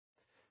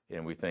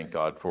and we thank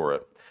God for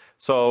it.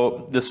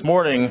 So this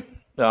morning,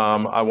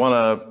 I want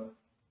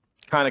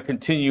to kind of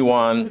continue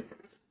on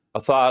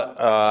a thought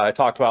I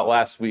talked about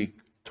last week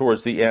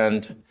towards the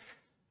end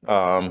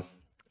when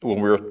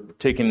we were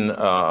taking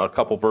a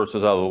couple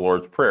verses out of the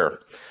Lord's Prayer.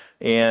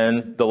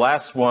 And the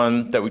last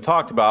one that we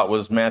talked about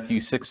was Matthew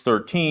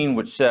 6:13,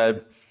 which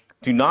said,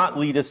 "Do not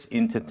lead us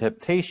into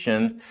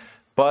temptation,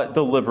 but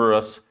deliver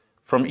us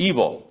from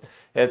evil."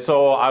 And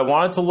so I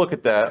wanted to look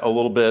at that a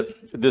little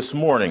bit this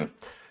morning,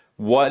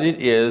 what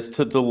it is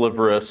to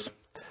deliver us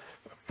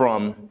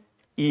from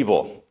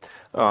evil.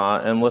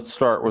 And let's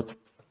start with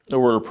a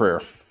word of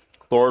prayer.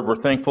 Lord, we're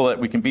thankful that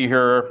we can be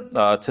here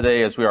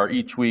today as we are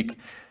each week.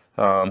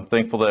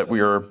 Thankful that we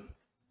are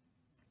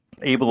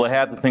able to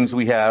have the things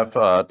we have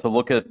to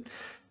look at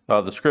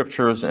the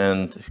scriptures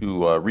and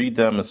to read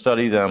them and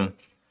study them,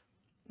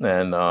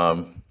 and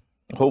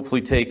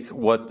hopefully take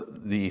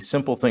what the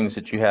simple things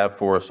that you have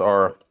for us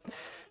are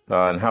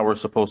and how we're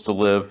supposed to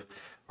live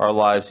our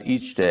lives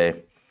each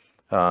day.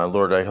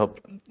 Lord, I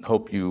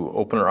hope you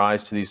open our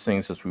eyes to these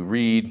things as we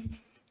read.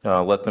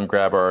 Let them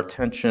grab our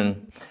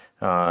attention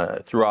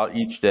throughout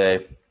each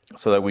day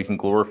so that we can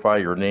glorify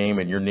your name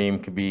and your name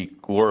can be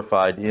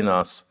glorified in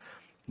us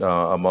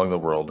among the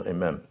world.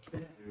 Amen.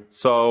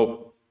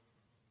 So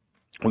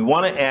we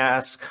want to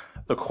ask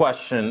the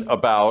question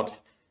about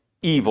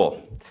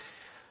evil.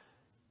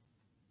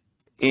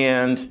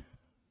 And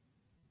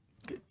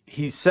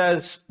he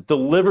says,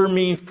 deliver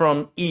me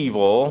from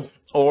evil,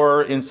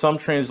 or in some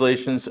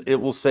translations, it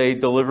will say,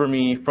 deliver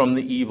me from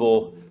the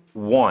evil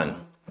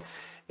one.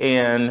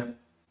 And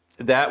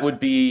that would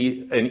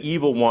be an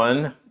evil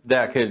one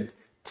that could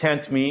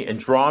tempt me and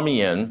draw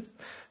me in,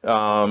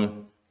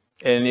 and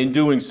in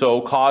doing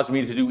so, cause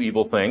me to do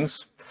evil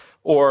things,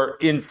 or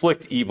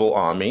inflict evil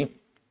on me.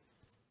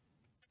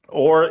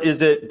 Or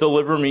is it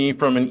deliver me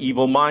from an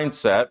evil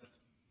mindset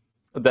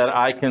that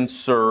I can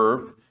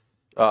serve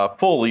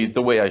fully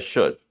the way I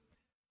should?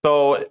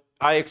 So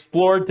I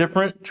explored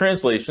different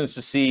translations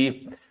to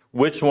see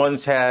which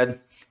ones had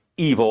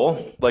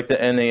evil, like the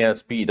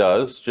NASB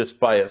does, just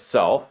by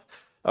itself,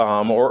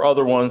 or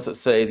other ones that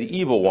say the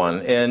evil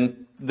one,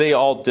 and they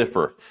all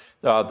differ.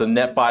 The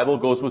Net Bible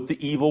goes with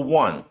the evil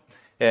one,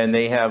 and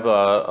they have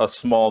a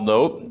small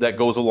note that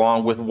goes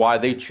along with why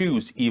they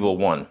choose evil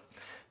one.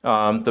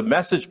 The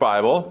Message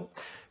Bible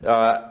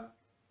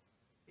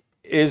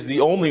is the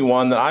only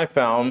one that I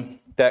found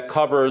that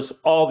covers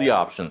all the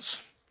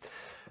options.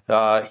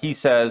 He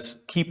says,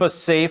 keep us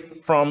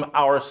safe from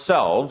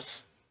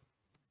ourselves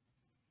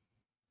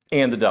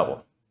and the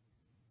devil.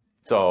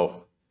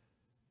 So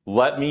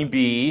let me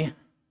be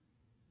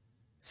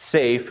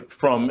safe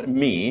from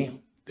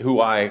me,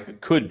 who I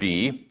could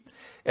be,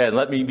 and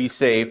let me be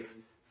safe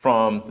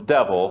from the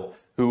devil,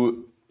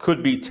 who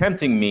could be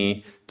tempting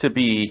me to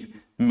be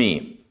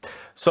me.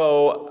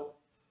 So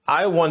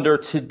I wonder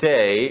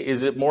today,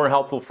 is it more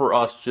helpful for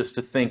us just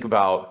to think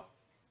about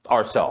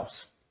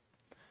ourselves,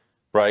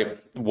 right?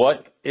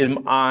 What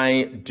am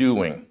I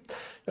doing?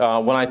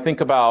 When I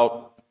think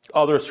about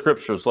other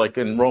scriptures, like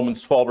in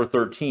Romans 12 or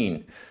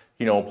 13,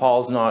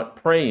 Paul's not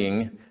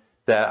praying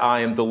that I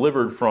am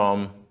delivered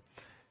from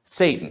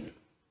Satan.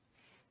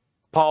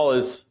 Paul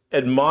is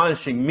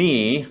admonishing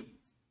me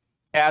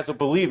as a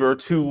believer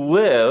to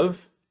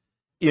live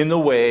in the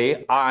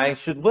way I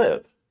should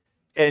live.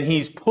 And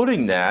he's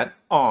putting that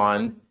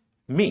on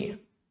me.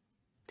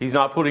 He's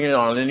not putting it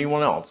on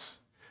anyone else.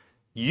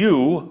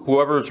 You,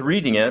 whoever is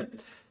reading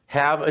it,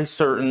 have a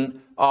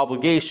certain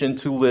obligation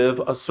to live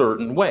a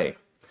certain way.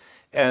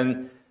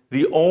 And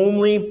the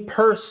only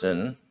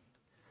person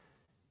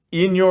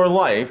in your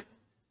life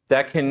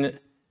that can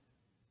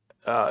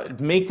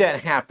make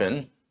that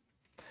happen,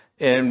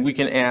 and we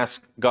can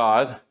ask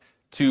God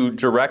to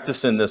direct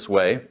us in this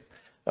way,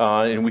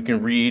 and we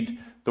can read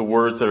the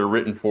words that are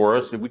written for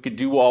us, and we could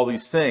do all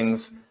these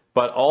things,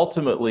 but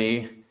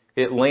ultimately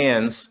it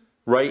lands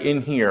right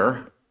in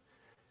here.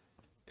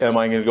 Am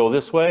I going to go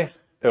this way,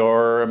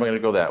 or am I going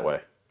to go that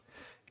way?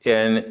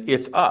 And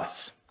it's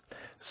us.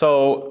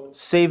 So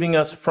saving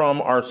us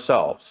from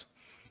ourselves.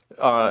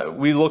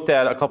 We looked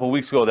at a couple of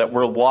weeks ago that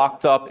we're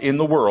locked up in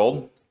the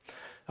world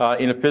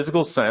in a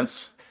physical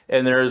sense,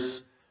 and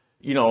there's,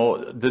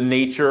 the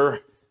nature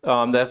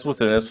that's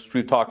within us, which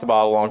we've talked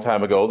about a long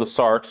time ago, the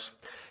sarx,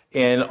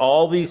 and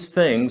all these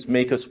things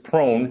make us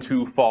prone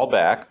to fall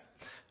back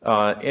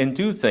and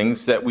do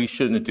things that we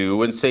shouldn't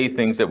do, and say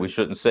things that we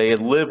shouldn't say,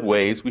 and live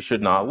ways we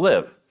should not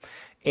live.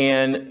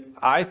 And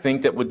I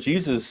think that what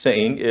Jesus is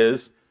saying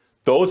is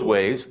those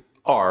ways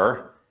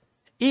are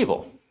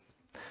evil.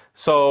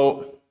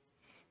 So,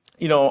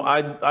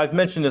 I've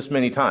mentioned this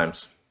many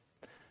times.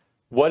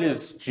 What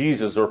is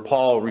Jesus or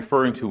Paul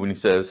referring to when he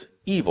says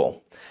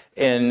evil?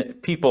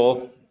 And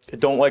people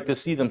don't like to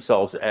see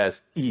themselves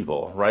as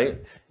evil,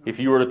 right? If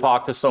you were to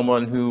talk to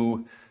someone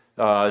who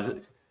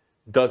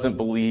doesn't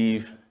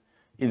believe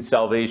in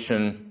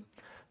salvation,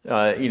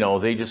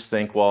 they just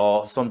think,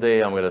 well,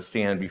 someday I'm going to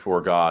stand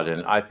before God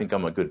and I think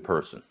I'm a good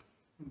person,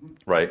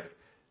 right?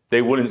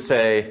 They wouldn't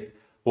say,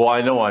 well,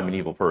 I know I'm an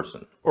evil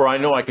person, or I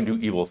know I can do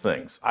evil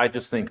things. I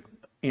just think,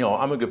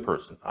 I'm a good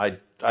person. I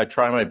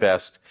try my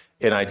best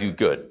and I do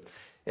good.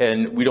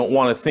 And we don't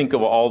want to think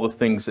of all the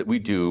things that we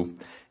do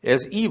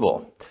as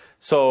evil.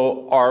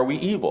 So are we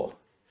evil?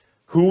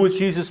 Who was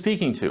Jesus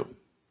speaking to?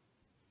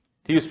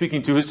 He was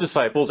speaking to his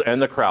disciples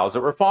and the crowds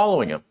that were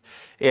following him.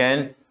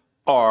 And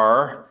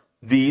are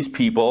these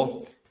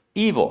people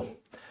evil?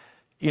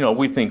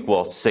 We think,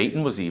 well,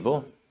 Satan was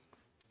evil.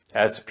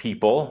 As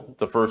people,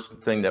 the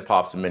first thing that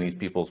pops in many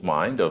people's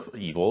mind of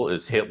evil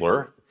is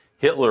Hitler.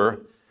 Hitler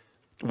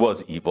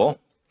was evil.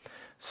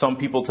 Some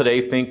people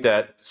today think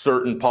that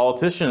certain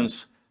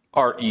politicians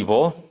are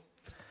evil.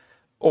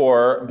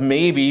 Or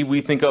maybe we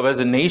think of as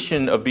a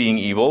nation of being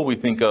evil, we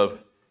think of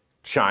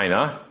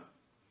China,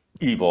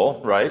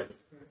 evil, right?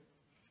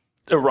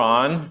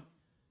 Iran,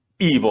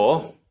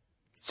 evil.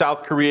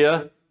 South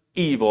Korea,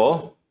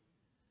 evil.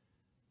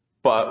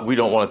 But we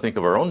don't want to think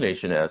of our own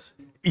nation as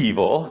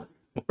evil.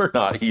 We're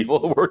not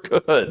evil, we're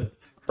good,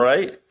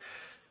 right?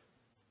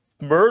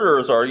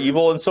 Murderers are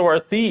evil, and so are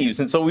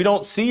thieves. And so we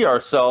don't see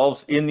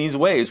ourselves in these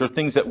ways or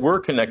things that we're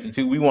connected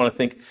to. We want to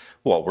think,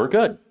 well, we're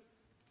good.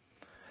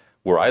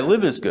 Where I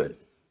live is good.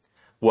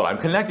 What I'm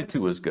connected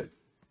to is good,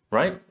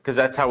 right? Because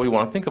that's how we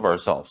want to think of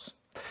ourselves.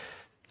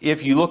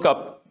 If you look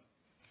up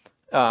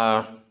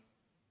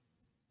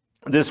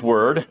this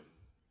word,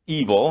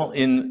 evil,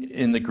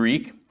 in the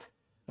Greek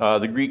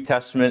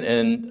Testament,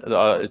 and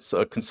it's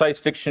a concise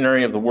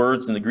dictionary of the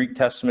words in the Greek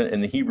Testament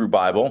and the Hebrew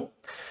Bible.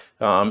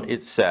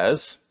 It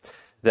says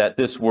that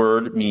this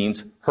word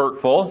means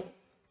hurtful.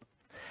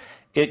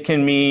 It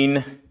can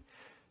mean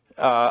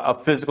a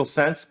physical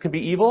sense, could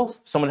be evil.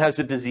 Someone has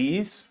a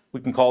disease,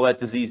 we can call that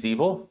disease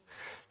evil.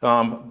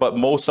 But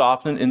most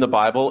often in the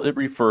Bible, it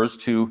refers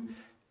to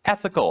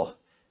ethical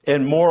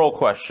and moral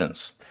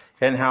questions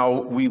and how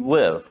we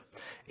live.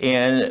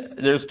 And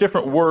there's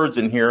different words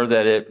in here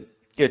that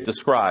it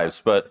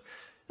describes, but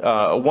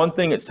one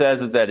thing it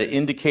says is that it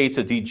indicates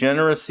a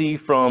degeneracy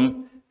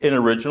from an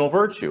original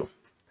virtue.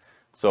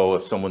 So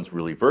if someone's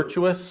really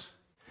virtuous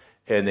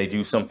and they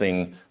do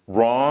something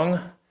wrong,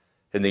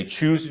 and they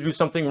choose to do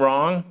something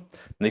wrong,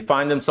 and they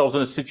find themselves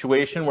in a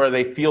situation where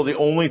they feel the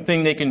only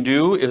thing they can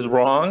do is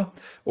wrong,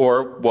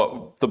 or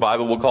what the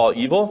Bible will call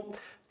evil,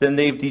 then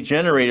they've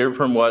degenerated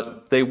from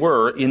what they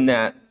were in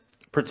that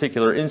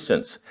particular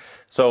instance.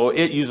 So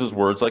it uses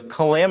words like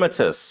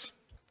calamitous,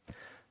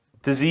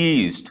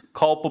 diseased,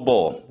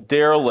 culpable,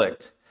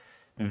 derelict,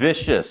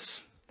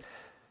 vicious,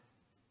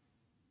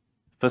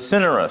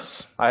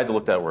 facinorous. I had to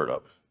look that word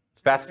up.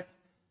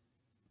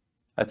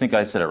 I think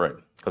I said it right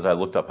because I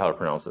looked up how to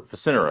pronounce it.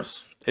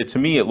 Facinorous. To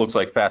me, it looks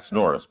like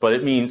fascinorous, but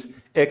it means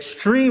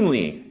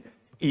extremely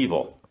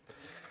evil.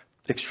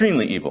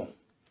 Extremely evil.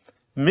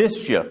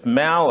 Mischief,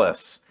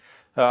 malice.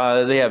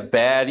 They have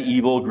bad,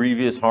 evil,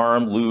 grievous,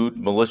 harm, lewd,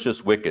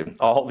 malicious, wicked.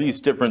 All these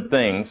different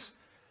things.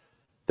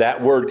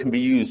 That word can be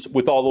used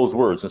with all those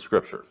words in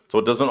Scripture. So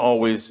it doesn't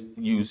always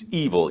use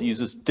evil. It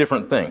uses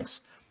different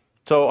things.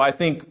 So I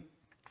think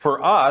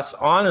for us,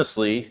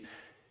 honestly,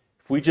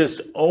 if we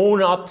just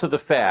own up to the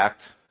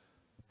fact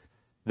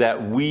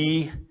that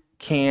we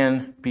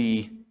can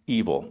be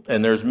evil.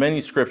 And there's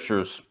many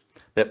scriptures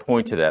that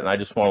point to that, and I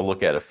just want to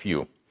look at a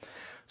few.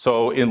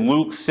 So in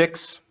Luke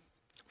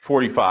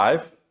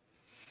 6:45,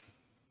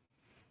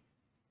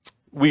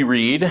 we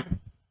read,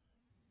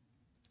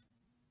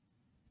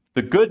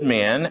 "The good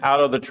man out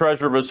of the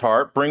treasure of his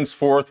heart brings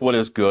forth what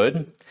is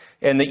good,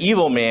 and the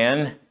evil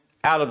man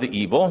out of the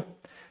evil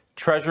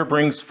treasure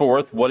brings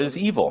forth what is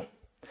evil.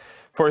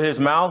 For his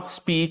mouth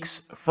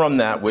speaks from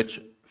that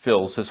which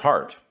fills his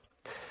heart."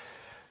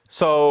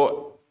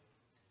 So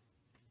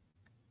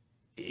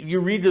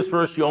you read this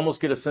verse, you almost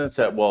get a sense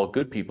that, well,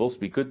 good people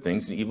speak good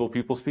things and evil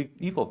people speak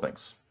evil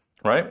things,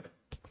 right?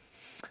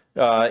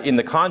 In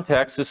the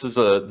context, this is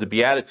the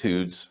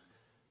Beatitudes.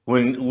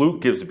 When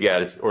Luke gives the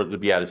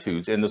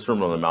Beatitudes in the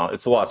Sermon on the Mount,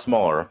 it's a lot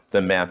smaller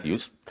than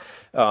Matthew's.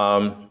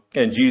 And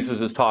Jesus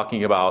is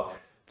talking about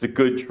the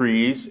good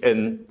trees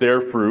and their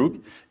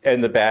fruit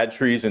and the bad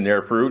trees and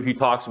their fruit. He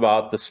talks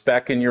about the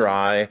speck in your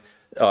eye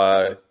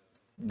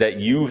that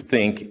you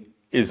think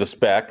is a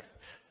speck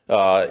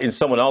in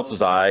someone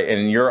else's eye, and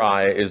in your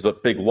eye is a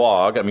big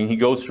log. I mean, he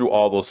goes through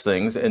all those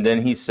things, and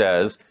then he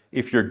says,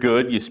 if you're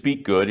good, you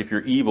speak good. If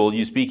you're evil,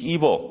 you speak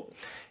evil.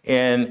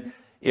 And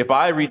if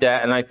I read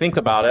that and I think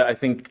about it, I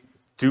think,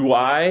 do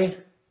I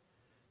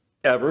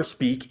ever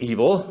speak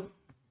evil?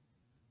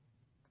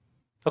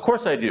 Of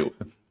course I do.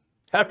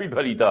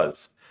 Everybody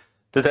does.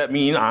 Does that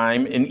mean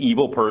I'm an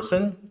evil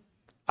person?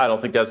 I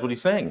don't think that's what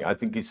he's saying. I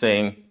think he's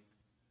saying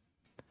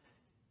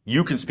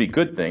you can speak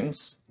good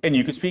things and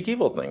you can speak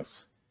evil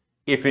things.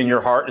 If in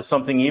your heart is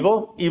something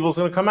evil, evil's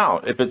going to come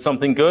out. If it's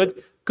something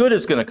good, good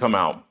is going to come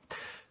out.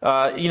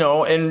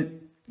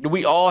 And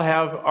we all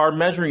have our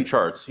measuring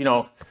charts.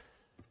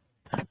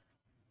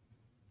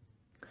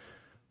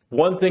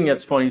 One thing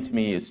that's funny to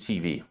me is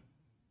TV,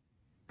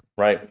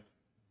 right?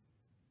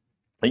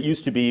 It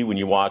used to be when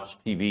you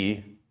watched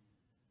TV,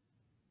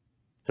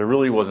 there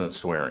really wasn't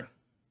swearing.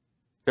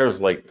 There was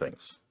light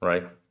things,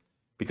 right?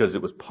 because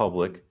it was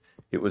public,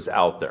 it was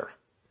out there.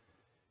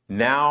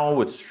 Now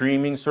with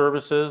streaming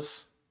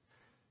services,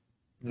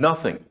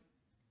 nothing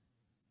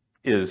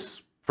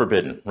is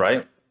forbidden,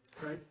 right?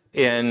 Right.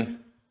 And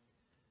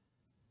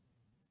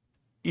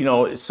you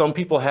know, some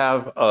people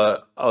have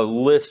a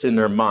list in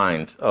their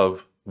mind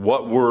of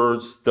what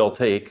words they'll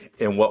take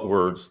and what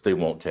words they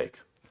won't take,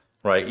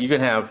 right? You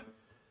can have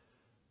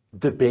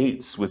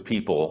debates with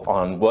people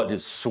on what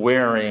is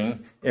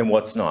swearing and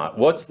what's not.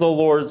 What's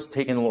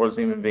taking the Lord's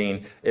name in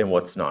vain and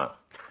what's not.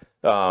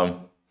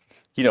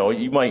 You know,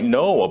 you might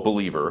know a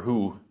believer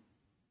who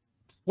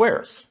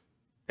swears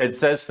and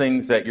says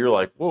things that you're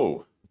like,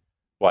 whoa,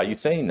 why are you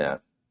saying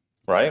that,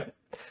 right?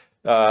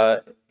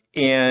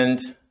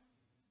 And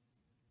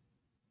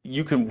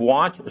you can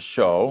watch a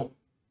show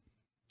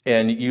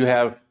and you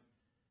have,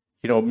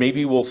 you know,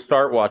 maybe we'll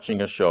start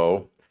watching a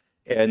show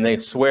and they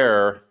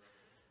swear,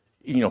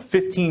 you know,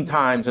 15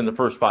 times in the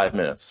first 5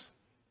 minutes.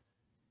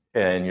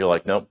 And you're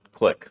like, nope,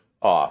 click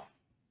off,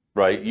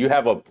 right? You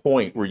have a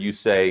point where you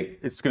say,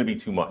 it's going to be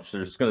too much.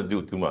 They're just going to do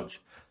it too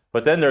much.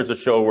 But then there's a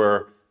show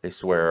where they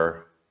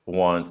swear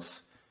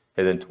once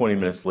and then 20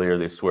 minutes later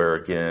they swear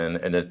again.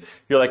 And then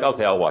you're like,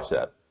 okay, I'll watch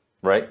that,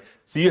 right?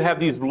 So you have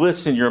these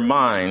lists in your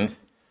mind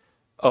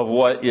of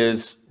what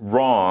is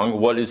wrong,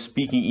 what is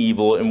speaking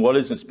evil, and what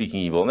isn't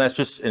speaking evil. And that's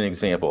just an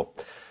example.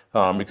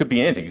 It could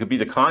be anything. It could be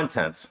the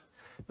contents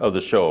of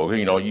the show.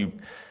 You know,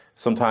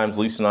 sometimes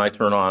Lisa and I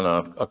turn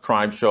on a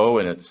crime show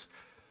and it's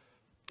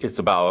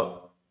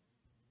about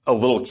a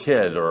little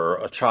kid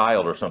or a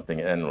child or something,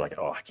 and we're like,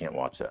 oh, I can't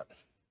watch that,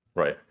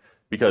 right?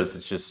 Because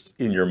it's just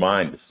in your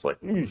mind. It's like,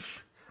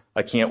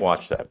 I can't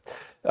watch that.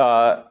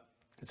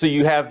 So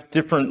you have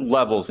different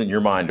levels in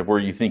your mind of where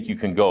you think you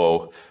can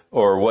go,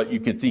 or what you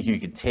can think you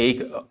could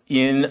take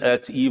in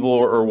that's evil,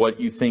 or what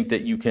you think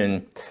that you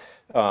can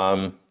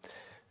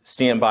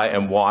stand by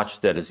and watch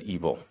that is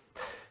evil.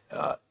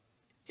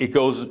 It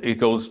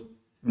goes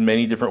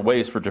many different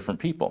ways for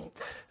different people.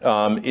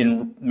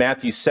 In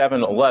Matthew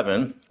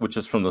 7:11, which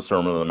is from the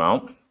Sermon on the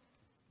Mount,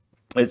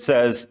 it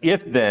says,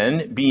 if you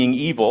then, being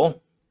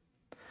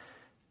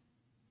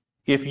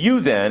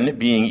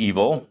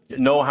evil,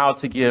 know how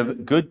to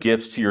give good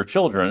gifts to your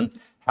children,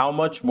 how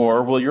much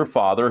more will your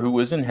Father who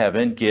is in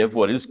heaven give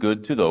what is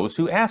good to those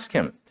who ask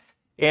him?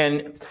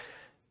 And,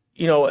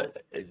 you know,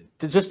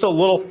 just a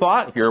little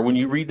thought here when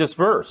you read this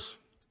verse.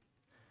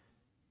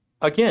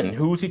 Again,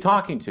 who is he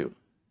talking to?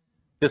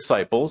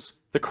 Disciples,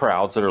 the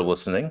crowds that are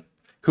listening,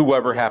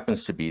 whoever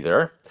happens to be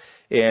there.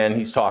 And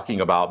he's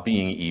talking about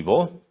being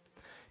evil.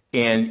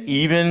 And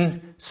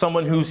even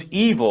someone who's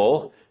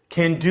evil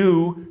can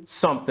do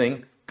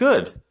something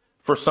good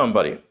for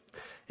somebody.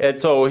 And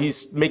so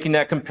he's making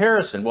that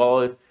comparison.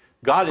 Well,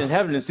 God in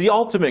heaven is the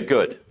ultimate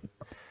good.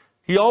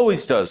 He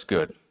always does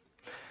good.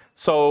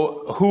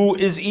 So who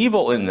is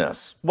evil in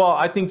this? Well,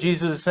 I think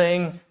Jesus is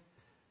saying,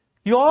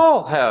 you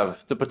all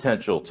have the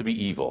potential to be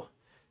evil.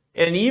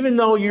 And even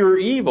though you're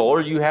evil, or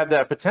you have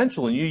that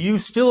potential in you, you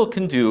still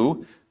can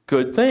do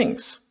good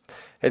things.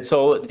 And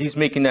so he's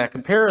making that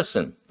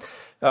comparison.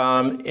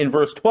 In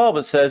verse 12,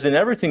 it says, in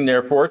everything,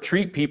 therefore,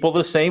 treat people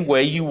the same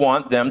way you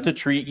want them to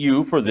treat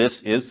you, for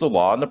this is the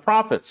law and the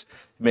prophets.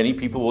 Many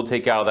people will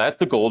take out of that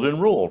the golden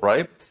rule,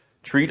 right?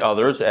 Treat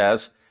others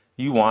as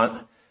you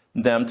want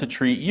them to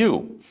treat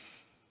you.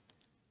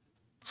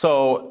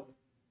 So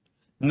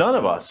none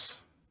of us,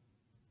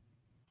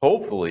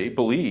 hopefully,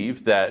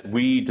 believe that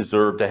we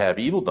deserve to have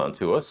evil done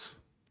to us,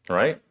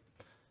 right?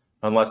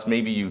 Unless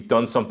maybe you've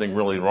done something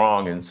really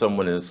wrong and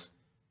someone is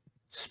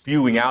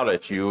spewing out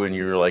at you and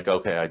you're like,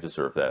 okay, I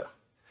deserve that,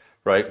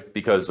 right?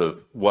 Because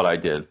of what I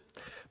did.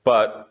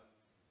 But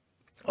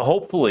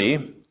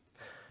hopefully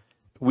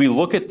we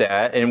look at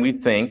that and we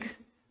think,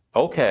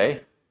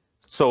 okay,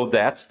 so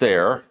that's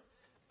there.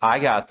 I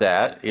got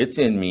that. It's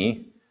in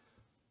me.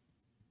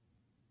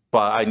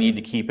 But I need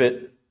to keep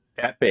it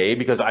at bay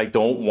because I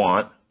don't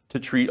want to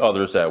treat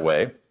others that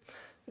way.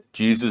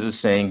 Jesus is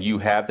saying you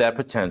have that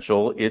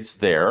potential. It's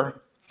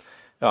there.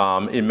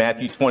 In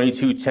Matthew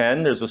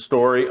 22:10, there's a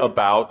story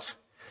about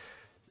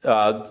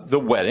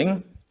the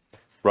wedding,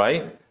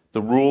 right?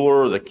 The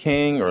ruler or the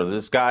king or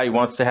this guy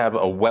wants to have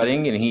a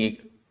wedding, and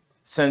he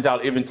sends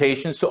out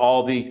invitations to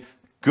all the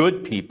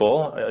good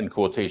people, in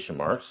quotation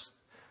marks,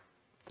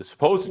 the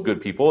supposed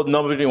good people.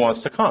 Nobody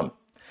wants to come.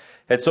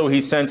 And so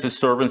he sends his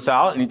servants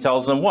out and he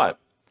tells them what?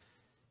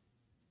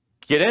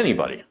 Get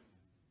anybody.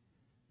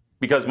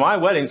 Because my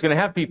wedding's going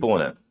to have people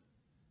in it.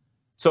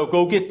 So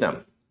go get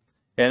them.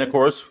 And of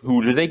course,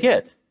 who do they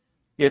get?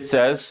 It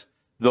says,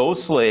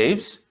 those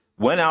slaves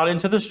went out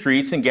into the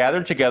streets and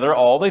gathered together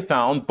all they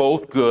found,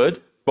 both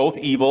good, both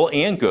evil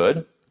and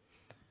good.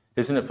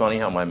 Isn't it funny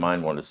how my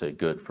mind wanted to say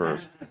good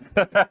first?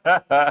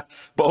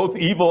 Both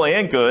evil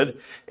and good.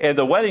 And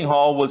the wedding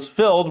hall was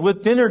filled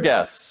with dinner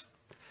guests.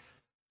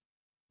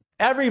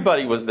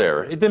 Everybody was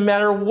there. It didn't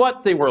matter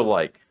what they were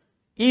like,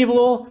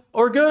 evil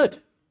or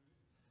good.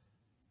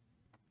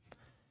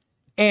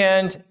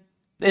 And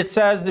it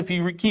says, if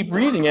you keep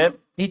reading it,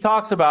 he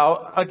talks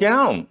about a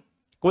gown.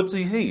 What does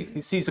he see?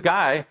 He sees a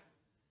guy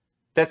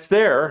that's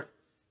there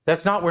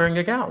That's not wearing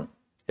a gown.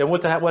 And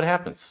what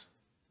happens?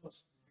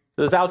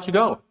 Says, out you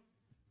go.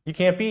 You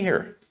can't be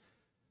here.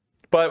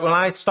 But when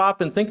I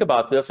stop and think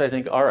about this, I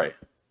think, all right.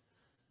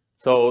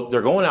 So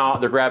they're going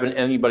out, they're grabbing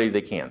anybody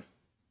they can.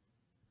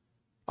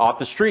 Off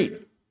the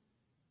street.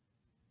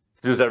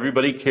 Does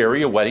everybody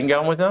carry a wedding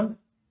gown with them?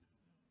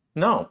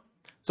 No.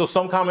 So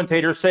some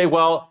commentators say,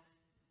 well,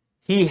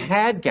 he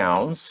had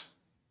gowns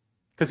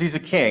because he's a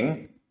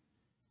king,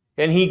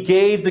 and he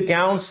gave the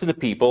gowns to the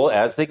people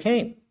as they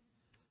came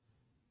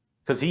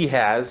because he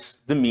has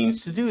the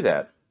means to do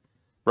that,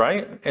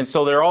 right? And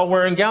so they're all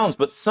wearing gowns,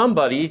 but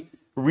somebody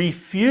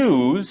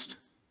refused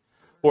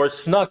or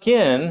snuck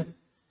in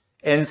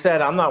and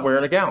said, I'm not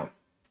wearing a gown.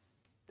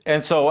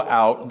 And so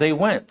out they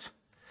went.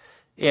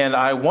 And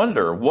I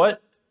wonder,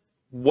 what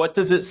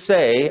does it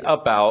say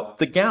about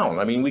the gown?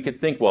 I mean, we could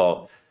think,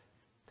 well,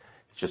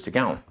 it's just a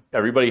gown.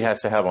 Everybody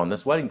has to have on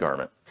this wedding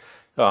garment.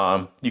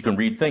 You can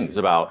read things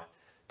about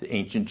the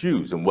ancient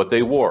Jews and what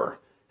they wore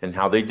and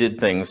how they did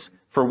things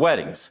for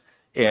weddings.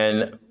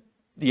 And,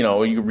 you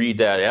know, you read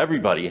that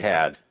everybody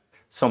had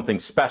something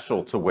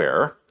special to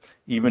wear,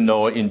 even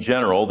though in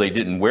general they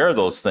didn't wear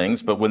those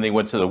things, but when they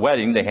went to the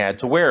wedding, they had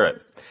to wear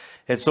it.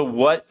 And so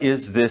what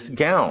is this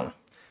gown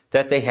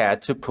that they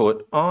had to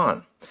put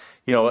on?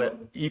 You know,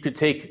 you could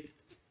take,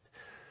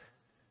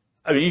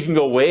 I mean, you can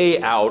go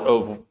way out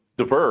of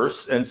the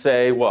verse and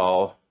say,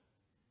 well,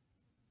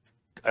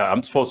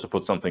 I'm supposed to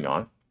put something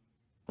on,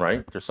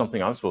 right? There's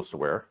something I'm supposed to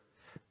wear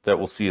that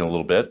we'll see in a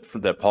little bit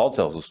that Paul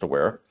tells us to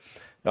wear.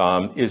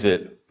 Is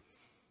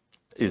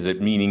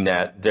it meaning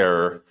that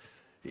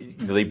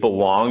they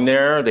belong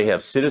there? They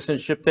have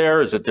citizenship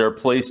there? Is it their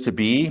place to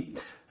be?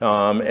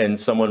 And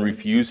someone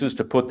refuses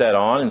to put that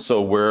on, and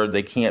so where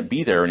they can't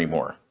be there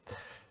anymore.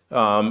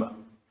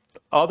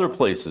 Other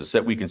places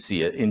that we can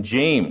see it in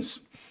James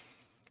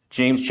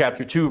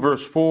chapter 2,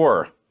 verse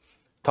 4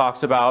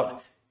 talks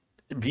about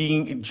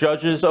being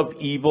judges of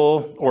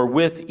evil or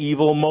with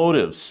evil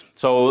motives.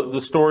 So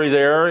the story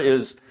there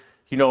is,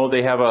 you know,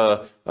 they have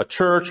a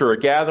church or a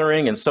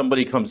gathering and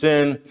somebody comes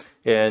in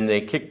and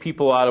they kick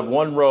people out of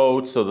one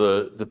road. So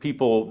the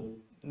people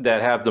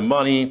that have the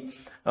money,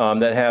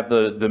 that have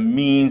the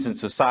means in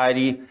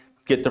society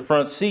get the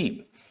front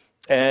seat.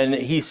 And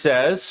he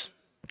says,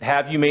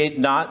 have you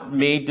not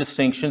made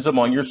distinctions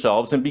among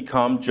yourselves and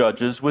become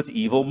judges with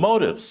evil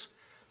motives?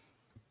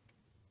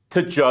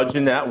 To judge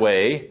in that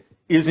way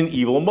is an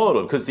evil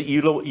motive, because the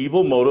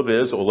evil motive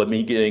is, oh, let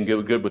me get in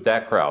good with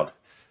that crowd,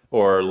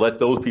 or let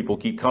those people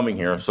keep coming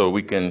here so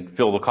we can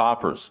fill the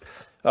coffers.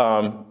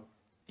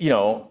 You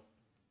know,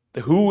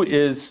 who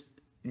is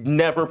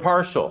never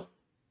partial?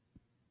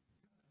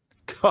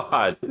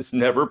 God is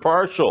never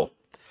partial.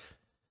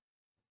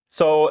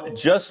 So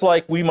just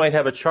like we might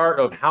have a chart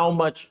of how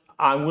much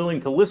I'm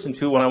willing to listen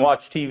to when I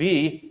watch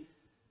TV,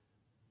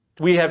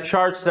 we have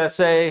charts that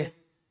say,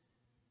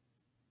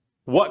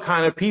 what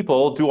kind of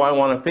people do I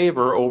want to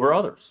favor over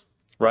others,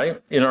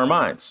 right? In our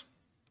minds.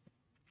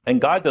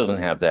 And God doesn't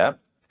have that.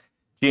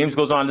 James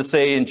goes on to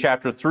say in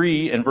chapter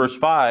 3 and verse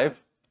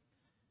 5,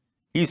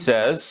 he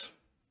says,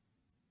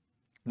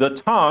 the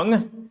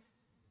tongue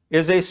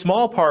is a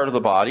small part of the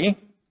body,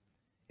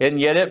 and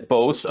yet it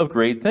boasts of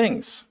great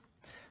things.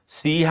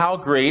 See how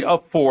great a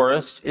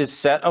forest is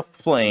set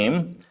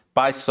aflame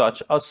by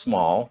such a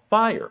small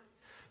fire.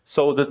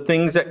 So the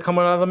things that come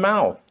out of the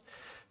mouth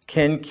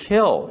can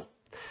kill.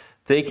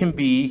 They can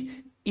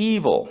be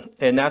evil.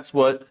 And that's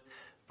what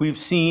we've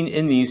seen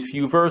in these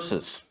few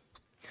verses.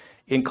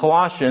 In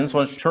Colossians,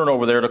 why don't you turn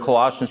over there to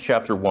Colossians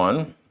chapter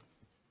 1,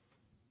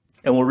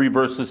 and we'll read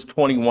verses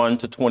 21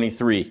 to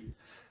 23.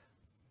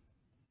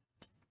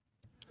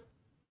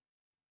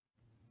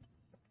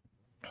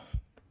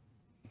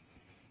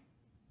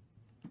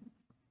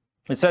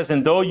 It says,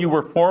 and though you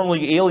were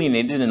formerly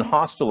alienated and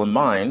hostile in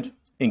mind,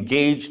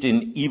 engaged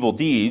in evil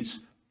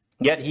deeds,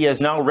 yet he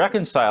has now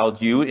reconciled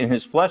you in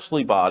his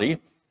fleshly body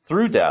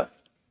through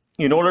death,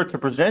 in order to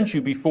present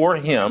you before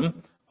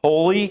him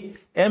holy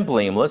and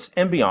blameless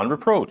and beyond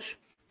reproach.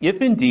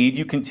 If indeed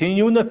you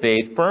continue in the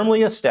faith,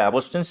 firmly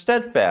established and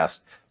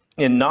steadfast,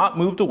 and not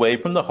moved away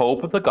from the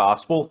hope of the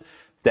gospel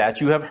that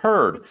you have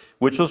heard,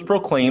 which was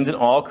proclaimed in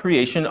all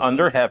creation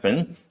under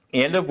heaven,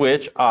 and of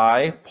which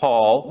I,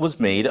 Paul, was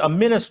made a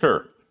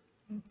minister.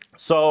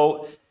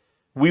 So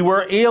we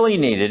were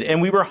alienated and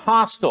we were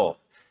hostile.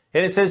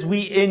 And it says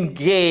we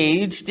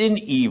engaged in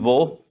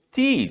evil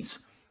deeds.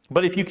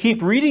 But if you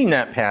keep reading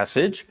that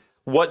passage,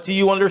 what do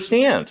you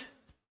understand?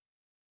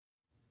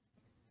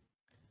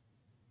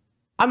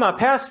 I'm not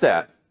past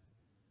that.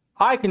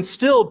 I can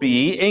still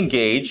be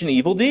engaged in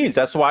evil deeds.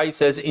 That's why he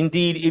says,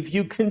 indeed, if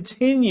you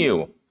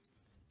continue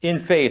in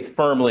faith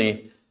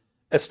firmly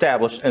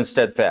established and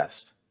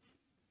steadfast,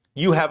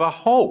 you have a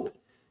hope.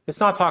 It's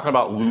not talking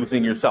about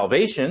losing your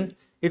salvation.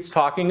 It's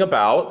talking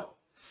about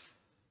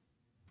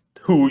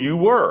who you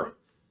were,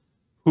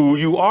 who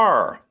you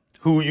are,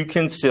 who you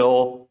can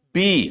still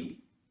be.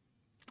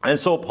 And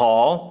so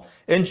Paul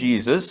and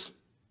Jesus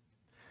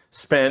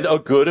spend a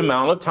good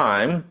amount of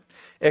time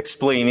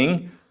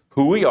explaining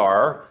who we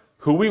are,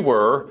 who we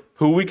were,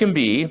 who we can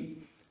be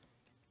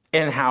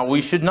and how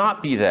we should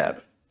not be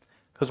that.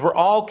 Because we're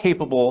all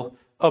capable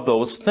of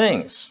those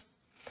things.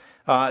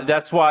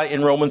 That's why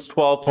in Romans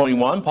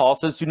 12:21, Paul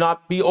says, do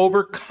not be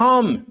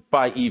overcome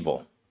by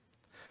evil,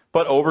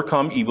 but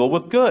overcome evil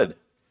with good.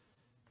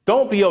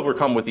 Don't be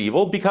overcome with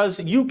evil,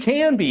 because you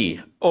can be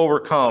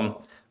overcome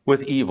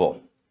with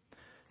evil.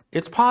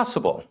 It's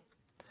possible.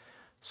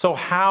 So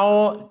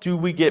how do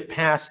we get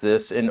past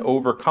this and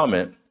overcome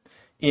it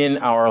in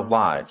our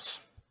lives?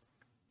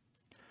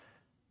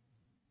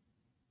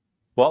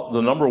 Well,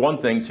 the number one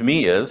thing to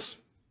me is,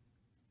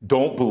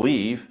 don't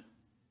believe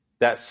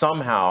that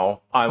somehow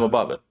I'm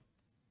above it,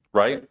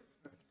 right?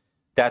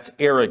 That's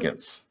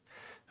arrogance.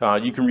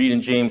 You can read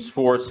in James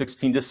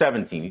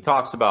 4:16-17. He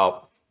talks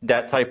about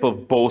that type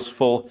of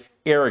boastful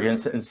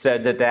arrogance and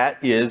said that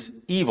that is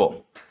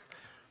evil.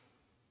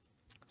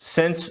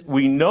 Since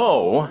we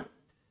know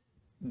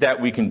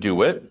that we can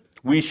do it,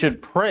 we should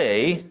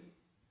pray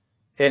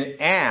and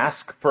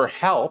ask for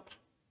help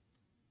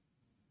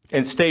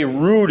and stay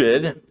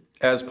rooted,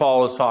 as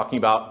Paul is talking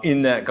about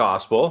in that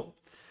gospel,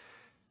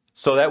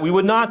 so that we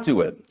would not do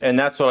it. And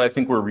that's what I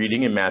think we're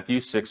reading in Matthew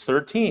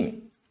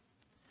 6:13.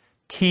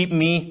 Keep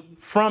me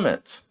from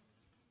it.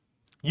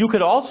 You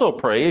could also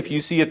pray, if you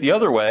see it the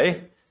other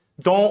way,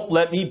 don't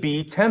let me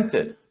be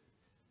tempted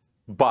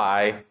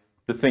by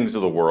the things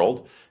of the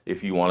world.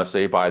 If you want to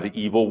say by the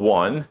evil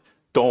one,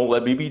 don't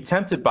let me be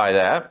tempted by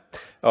that,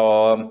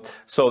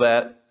 so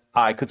that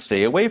I could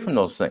stay away from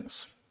those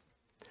things.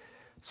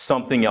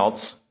 Something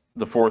else,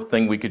 the fourth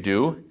thing we could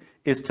do,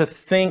 is to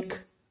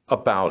think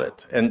about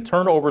it. And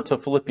turn over to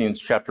Philippians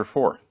chapter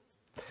 4.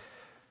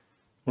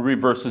 We'll read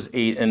verses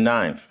 8 and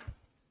 9.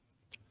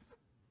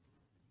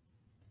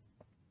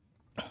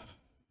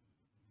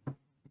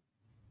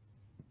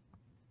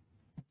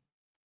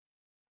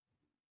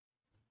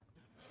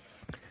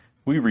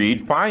 We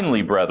read,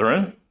 finally,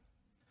 brethren,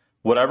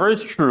 whatever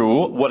is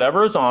true,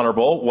 whatever is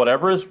honorable,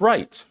 whatever is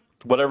right,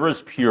 whatever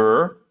is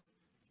pure,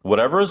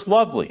 whatever is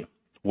lovely,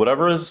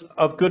 whatever is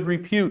of good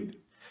repute,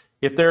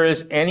 if there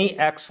is any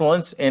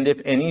excellence and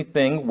if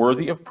anything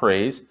worthy of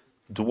praise,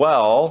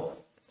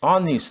 dwell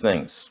on these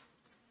things.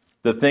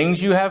 The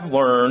things you have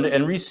learned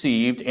and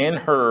received and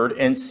heard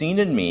and seen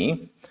in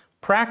me,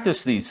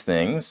 practice these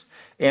things,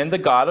 and the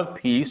God of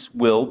peace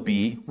will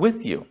be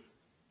with you.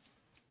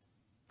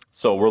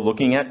 So we're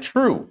looking at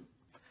true,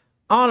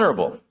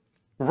 honorable,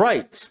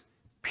 right,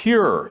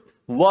 pure,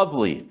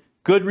 lovely,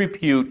 good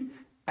repute,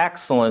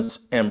 excellence,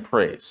 and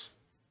praise.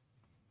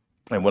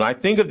 And when I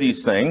think of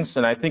these things,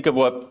 and I think of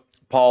what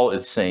Paul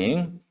is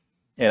saying,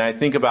 and I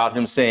think about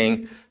him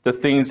saying, the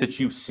things that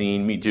you've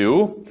seen me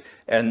do,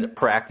 and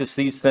practice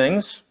these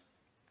things,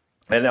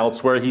 and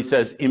elsewhere he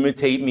says,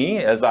 imitate me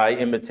as I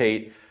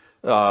imitate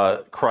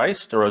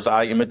Christ, or as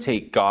I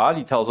imitate God.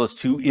 He tells us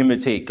to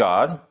imitate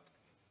God.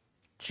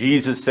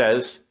 Jesus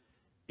says,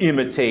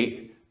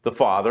 imitate the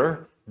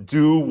Father,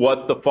 do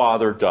what the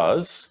Father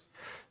does,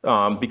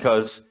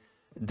 because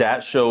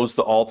that shows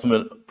the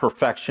ultimate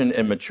perfection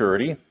and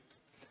maturity.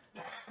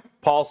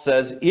 Paul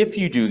says, if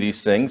you do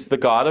these things, the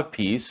God of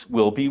peace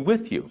will be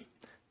with you.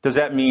 Does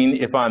that mean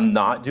if I'm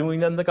not doing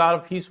them, the God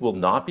of peace will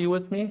not be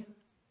with me?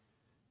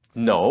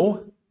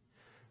 No.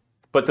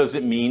 But does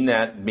it mean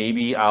that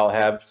maybe I'll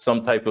have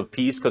some type of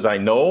peace because I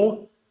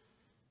know,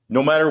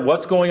 no matter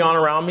what's going on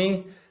around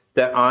me,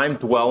 that I'm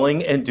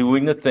dwelling and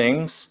doing the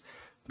things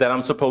that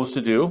I'm supposed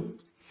to do?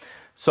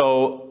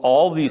 So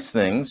all these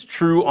things,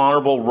 true,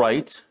 honorable,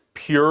 right,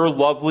 pure,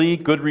 lovely,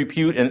 good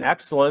repute, and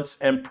excellence,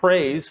 and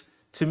praise,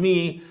 to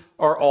me,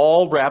 are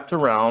all wrapped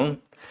around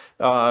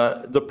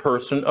the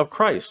person of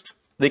Christ.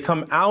 They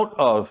come out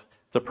of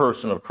the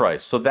person of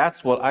Christ. So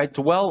that's what I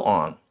dwell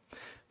on.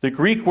 The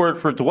Greek word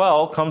for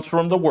dwell comes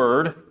from the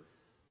word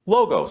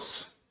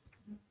logos.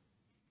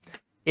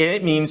 And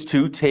it means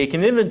to take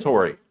an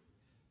inventory,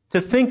 to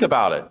think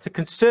about it, to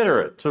consider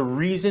it, to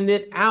reason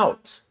it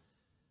out.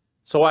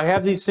 So I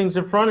have these things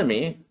in front of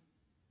me,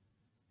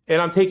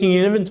 and I'm taking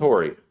an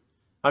inventory.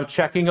 I'm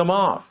checking them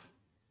off.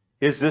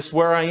 Is this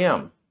where I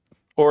am?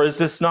 Or is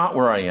this not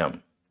where I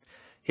am?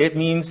 It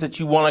means that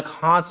you want to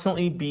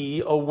constantly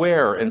be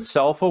aware and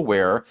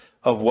self-aware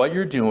of what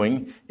you're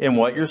doing and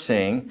what you're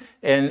saying.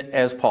 And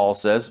as Paul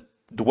says,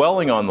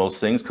 dwelling on those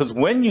things, because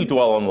when you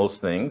dwell on those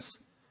things,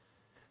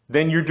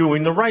 then you're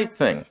doing the right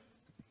thing.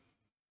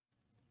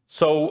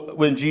 So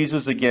when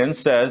Jesus again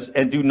says,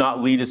 and do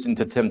not lead us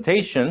into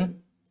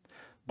temptation,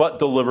 but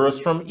deliver us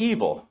from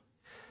evil,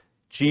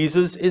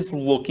 Jesus is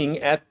looking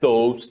at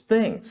those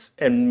things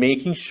and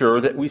making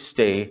sure that we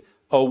stay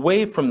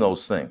away from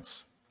those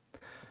things.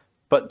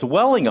 But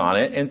dwelling on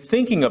it and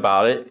thinking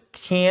about it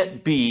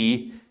can't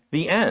be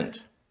the end.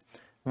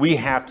 We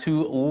have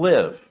to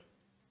live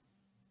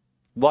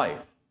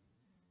life.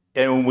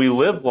 And when we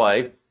live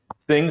life,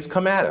 things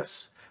come at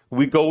us.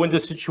 We go into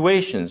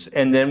situations,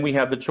 and then we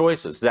have the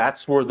choices.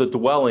 That's where the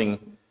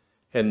dwelling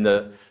and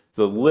the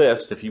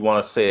list, if you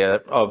want to say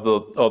it, of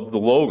the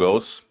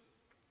logos,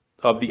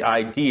 of the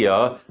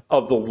idea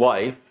of the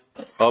life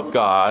of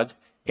God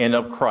and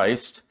of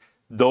Christ,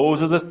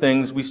 those are the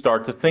things we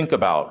start to think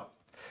about.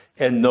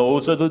 And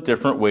those are the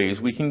different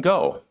ways we can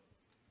go.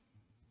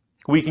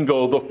 We can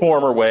go the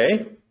former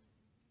way,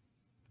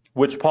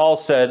 which Paul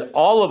said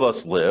all of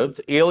us lived,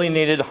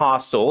 alienated,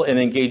 hostile, and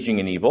engaging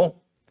in evil.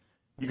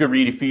 You could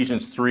read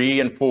Ephesians 3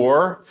 and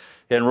 4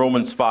 and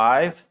Romans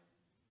 5.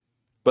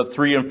 But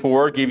 3 and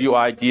 4 give you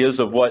ideas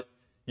of what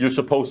you're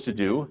supposed to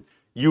do.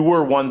 You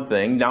were one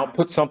thing, now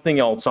put something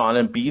else on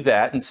and be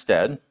that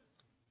instead.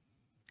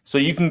 So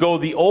you can go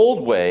the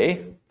old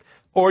way,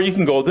 or you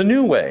can go the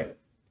new way,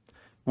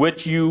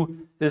 which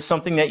is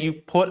something that you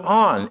put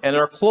on and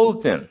are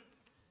clothed in,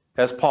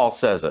 as Paul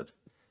says it.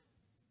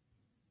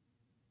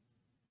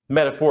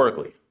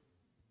 Metaphorically,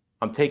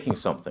 I'm taking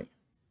something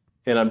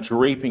and I'm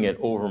draping it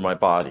over my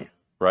body,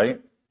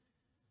 right?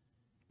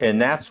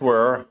 And that's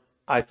where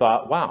I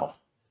thought, wow,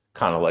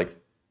 kind of like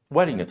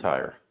wedding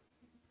attire.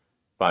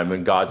 If I'm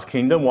in God's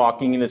kingdom,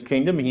 walking in his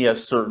kingdom, he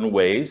has certain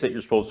ways that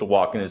you're supposed to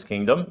walk in his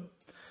kingdom.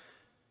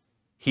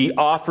 He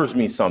offers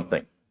me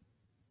something.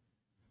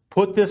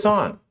 Put this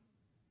on.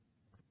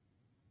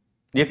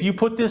 If you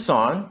put this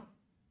on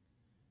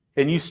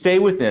and you stay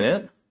within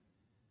it,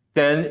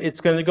 then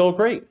it's going to go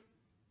great.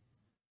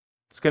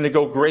 It's going to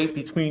go great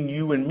between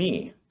you and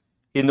me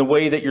in the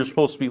way that you're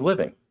supposed to be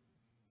living.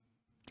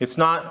 It's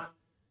not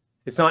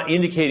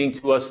indicating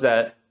to us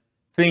that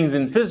things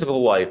in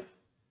physical life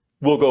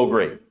will go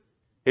great.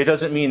 It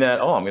doesn't mean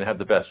that, oh, I'm going to have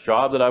the best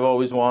job that I've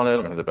always wanted. I'm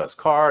going to have the best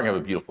car. I'm going to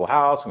have a beautiful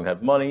house. I'm going to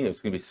have money. It's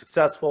going to be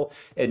successful.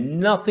 And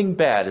nothing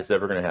bad is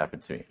ever going to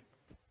happen to me.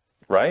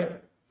 Right?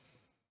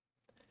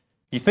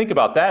 You think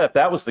about that. If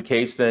that was the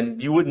case, then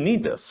you wouldn't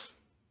need this.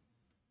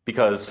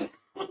 Because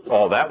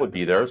all that would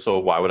be there. So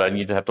why would I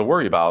need to have to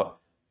worry about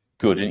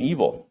good and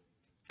evil?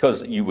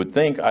 Because you would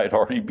think I'd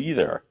already be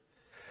there.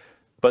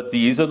 But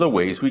these are the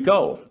ways we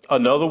go.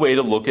 Another way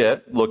to look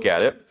at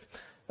it,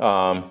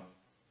 and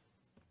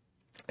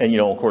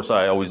of course,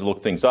 I always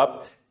look things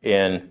up,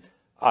 and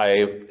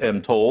I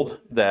am told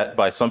that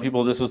by some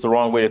people this is the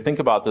wrong way to think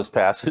about this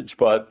passage,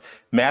 but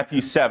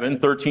Matthew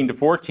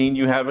 7:13-14,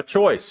 you have a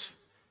choice.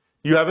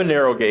 You have a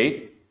narrow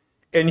gate,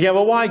 and you have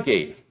a wide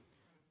gate,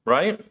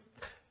 right?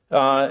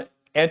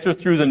 Enter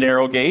through the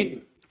narrow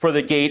gate, for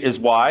the gate is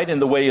wide,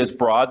 and the way is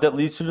broad that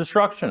leads to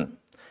destruction.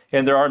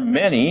 And there are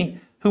many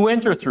who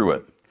enter through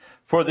it.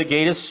 For the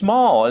gate is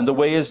small, and the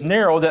way is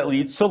narrow that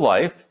leads to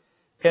life,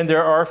 and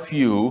there are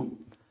few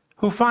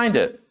who find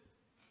it.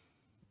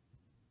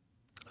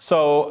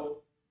 So,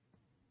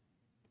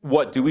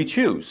 what do we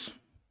choose?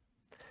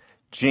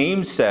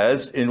 James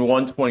says in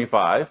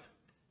 1:25,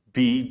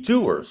 be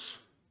doers,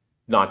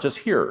 not just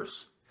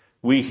hearers.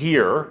 We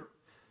hear,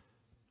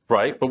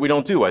 right, but we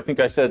don't do. I think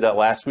I said that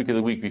last week or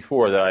the week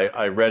before, that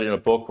I read in a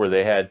book where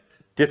they had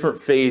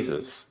different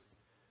phases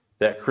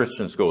that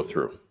Christians go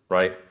through,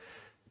 right?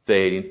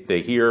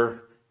 They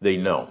hear, they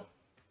know.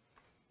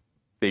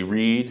 They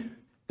read,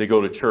 they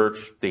go to church,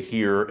 they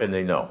hear, and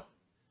they know.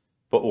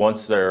 But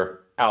once they're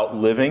out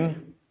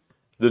living,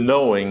 the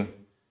knowing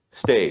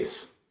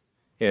stays.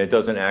 And it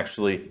doesn't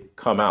actually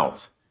come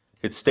out.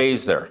 It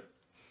stays there.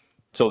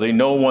 So they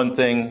know one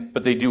thing,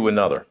 but they do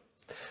another.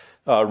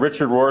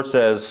 Richard Rohr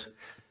says,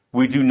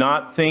 we do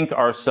not think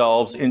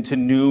ourselves into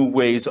new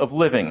ways of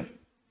living.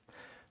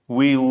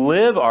 We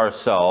live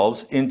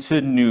ourselves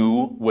into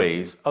new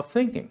ways of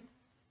thinking.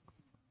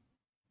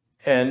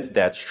 And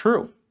that's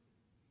true.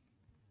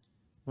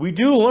 We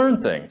do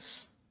learn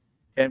things,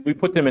 and we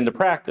put them into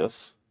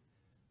practice.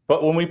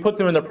 But when we put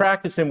them into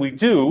practice, and we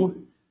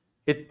do,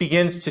 it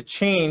begins to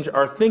change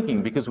our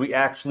thinking because we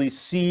actually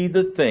see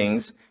the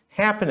things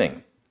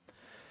happening.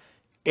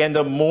 And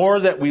the more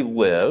that we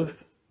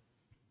live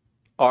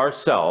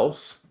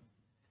ourselves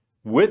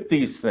with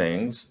these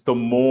things, the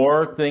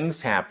more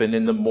things happen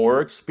and the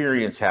more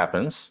experience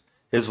happens,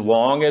 as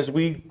long as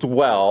we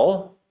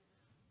dwell,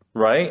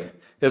 right?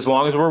 As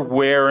long as we're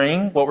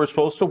wearing what we're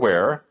supposed to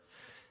wear,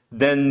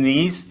 then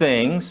these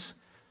things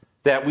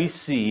that we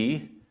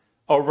see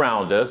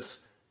around us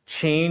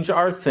change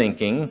our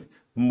thinking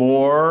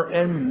more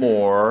and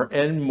more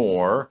and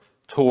more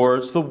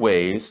towards the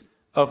ways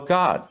of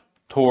God,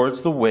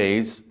 towards the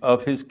ways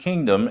of his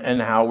kingdom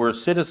and how we're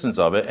citizens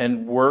of it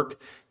and work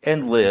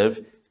and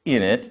live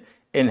in it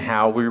and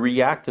how we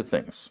react to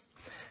things.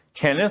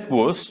 Kenneth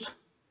Wust,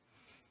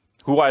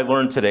 who I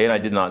learned today, and I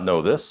did not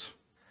know this,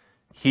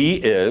 he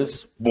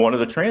is one of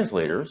the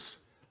translators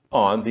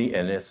on the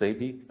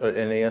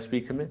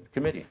NASB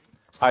committee.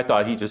 I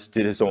thought he just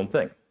did his own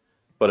thing,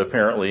 but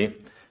apparently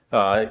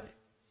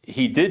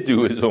he did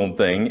do his own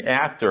thing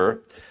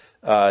after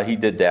he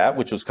did that,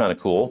 which was kind of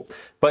cool.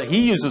 But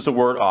he uses the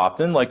word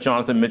often, like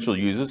Jonathan Mitchell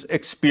uses,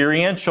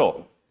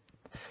 experiential.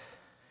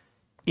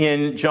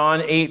 In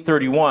John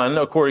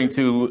 8:31, according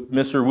to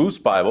Mr. Wust's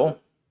Bible,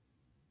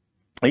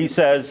 he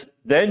says,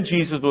 then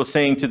Jesus was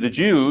saying to the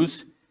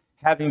Jews,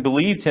 having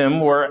believed him,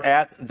 were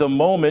at the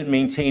moment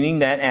maintaining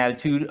that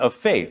attitude of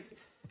faith.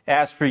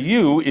 As for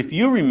you, if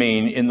you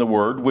remain in the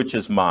word which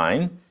is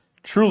mine,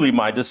 truly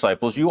my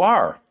disciples you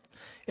are.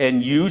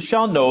 And you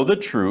shall know the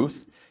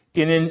truth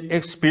in an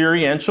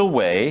experiential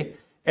way,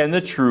 and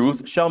the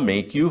truth shall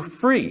make you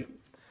free.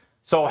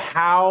 So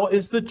how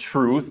is the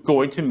truth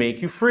going to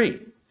make you free?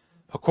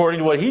 According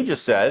to what he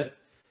just said,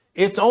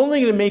 it's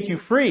only going to make you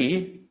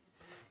free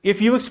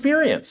if you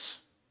experience.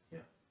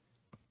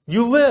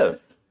 You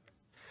live,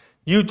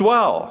 you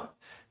dwell,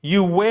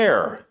 you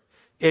wear,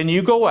 and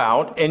you go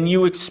out and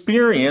you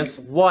experience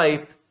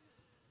life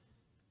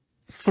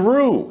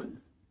through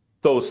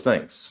those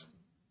things.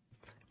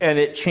 And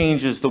it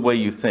changes the way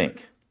you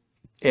think.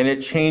 And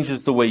it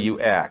changes the way you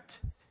act.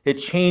 It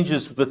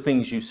changes the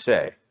things you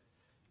say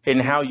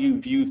and how you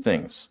view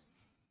things.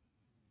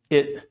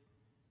 It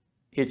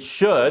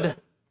should,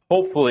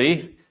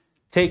 hopefully,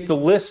 take the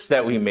lists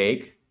that we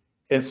make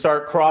and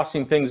start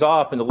crossing things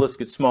off, and the list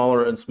gets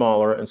smaller and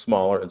smaller and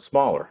smaller and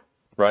smaller,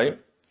 right?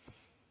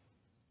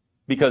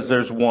 Because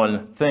there's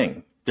one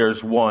thing,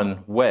 there's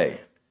one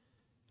way,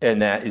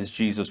 and that is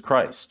Jesus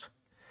Christ.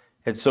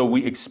 And so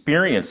we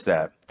experience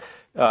that.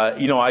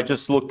 I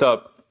just looked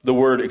up the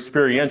word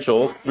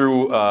experiential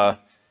through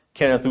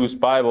Kenneth Wuest's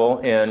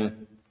Bible,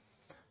 and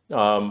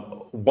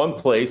one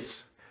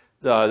place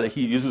that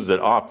he uses it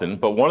often,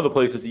 but one of the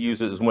places he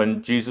uses it is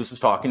when Jesus is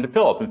talking to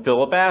Philip, and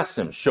Philip asks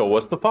him, "Show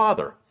us the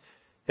Father."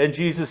 And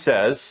Jesus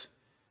says,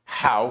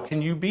 "How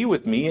can you be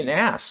with me and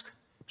ask,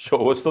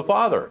 show us the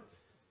Father?"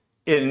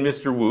 In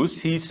Mr.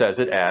 Wuest, he says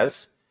it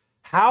as,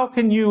 "How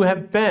can you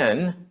have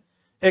been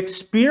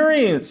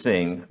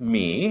experiencing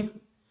me?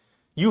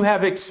 You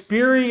have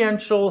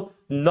experiential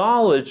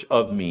knowledge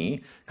of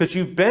me because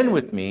you've been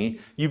with me,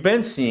 you've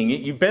been seeing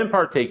it, you've been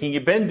partaking,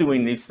 you've been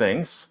doing these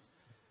things.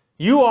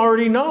 You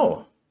already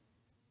know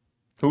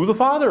who the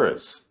Father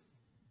is."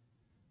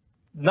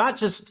 Not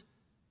just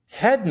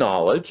head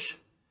knowledge,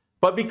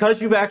 but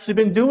because you've actually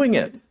been doing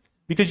it,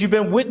 because you've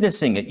been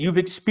witnessing it, you've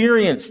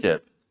experienced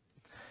it.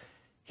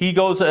 He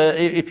goes,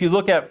 if you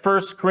look at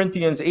 1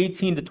 Corinthians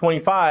 18 to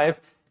 25,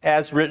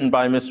 as written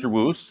by Mr.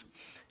 Wuest,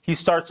 he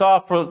starts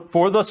off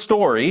for the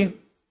story.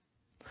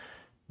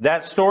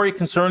 That story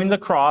concerning the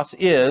cross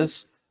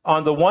is,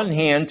 on the one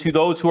hand, to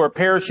those who are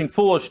perishing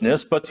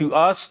foolishness, but to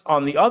us,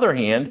 on the other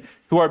hand,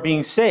 who are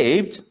being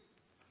saved,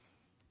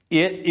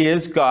 it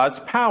is God's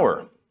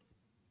power.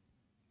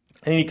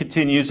 And he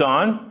continues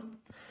on.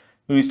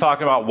 When he's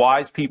talking about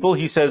wise people,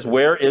 he says,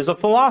 "Where is a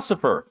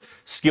philosopher,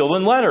 skilled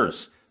in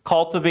letters,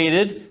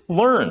 cultivated,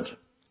 learned?"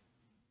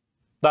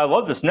 Now, I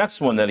love this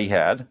next one that he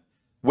had.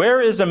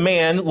 "Where is a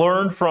man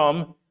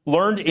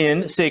learned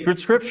in sacred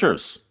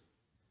scriptures?"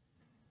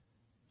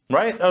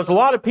 Right? There's a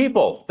lot of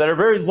people that are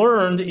very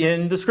learned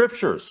in the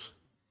scriptures.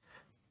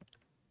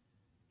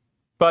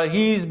 But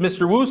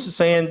Mr. Wuest is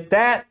saying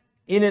that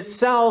in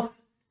itself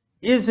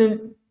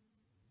isn't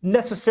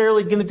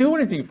necessarily going to do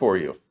anything for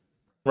you,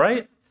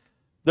 right?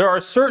 There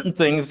are certain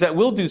things that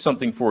will do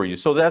something for you.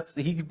 So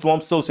he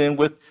lumps those in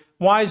with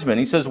wise men.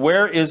 He says,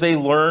 "Where is a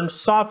learned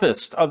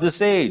sophist of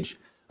this age?"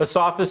 A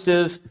sophist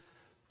is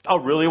a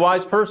really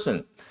wise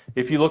person.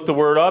 If you look the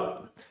word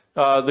up,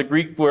 the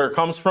Greek, where it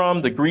comes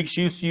from, the Greeks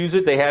used to use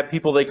it. They had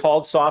people they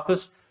called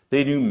sophists.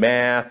 They knew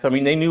math. I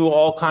mean, they knew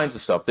all kinds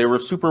of stuff. They were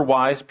super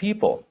wise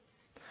people.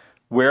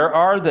 Where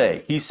are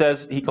they? He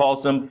says, he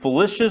calls them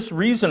fallacious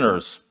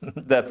reasoners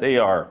that they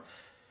are.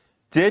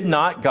 Did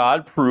not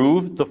God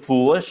prove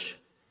foolish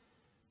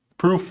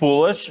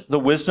the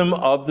wisdom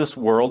of this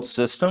world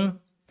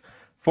system?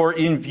 For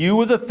in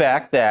view of the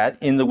fact that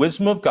in the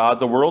wisdom of God,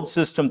 the world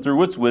system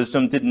through its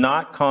wisdom did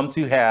not come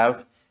to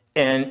have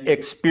an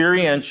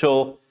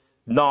experiential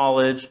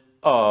knowledge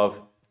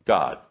of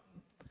God.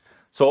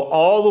 So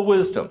all the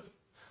wisdom,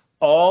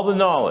 all the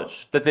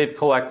knowledge that they've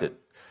collected,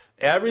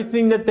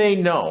 everything that they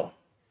know,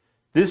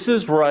 this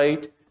is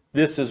right,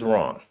 this is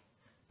wrong.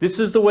 This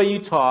is the way you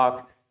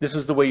talk, this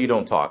is the way you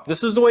don't talk.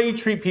 This is the way you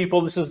treat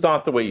people, this is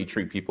not the way you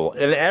treat people.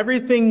 And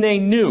everything they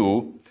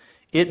knew,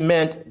 it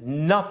meant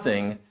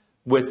nothing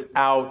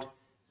without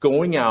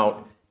going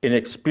out and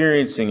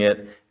experiencing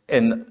it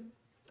and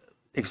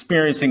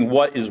experiencing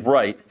what is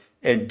right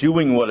and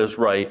doing what is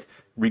right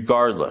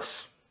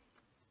regardless.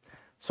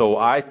 So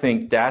I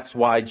think that's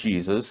why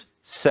Jesus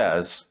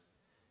says,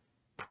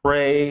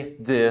 pray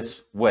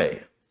this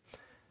way.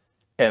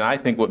 And I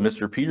think what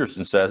Mr.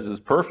 Peterson says is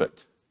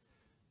perfect.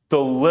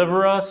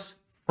 Deliver us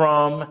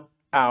from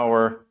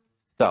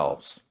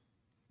ourselves.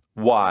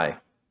 Why?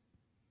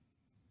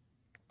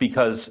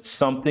 Because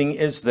something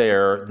is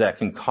there that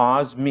can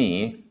cause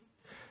me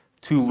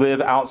to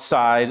live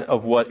outside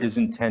of what is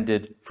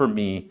intended for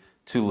me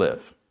to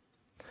live.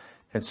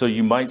 And so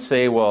you might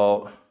say,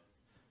 well,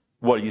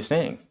 what are you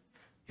saying?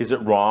 Is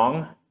it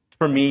wrong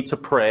for me to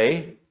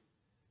pray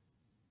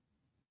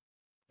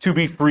to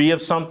be free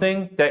of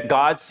something that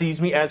God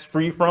sees me as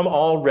free from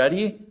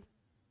already?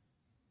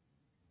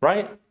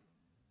 Right?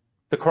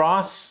 The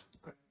cross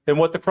and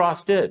what the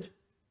cross did.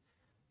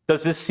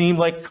 Does this seem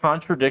like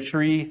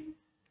contradictory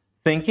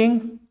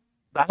thinking?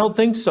 I don't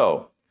think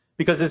so.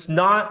 Because it's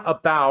not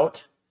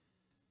about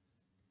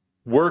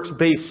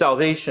works-based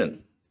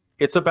salvation.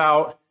 It's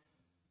about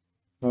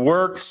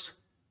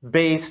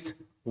works-based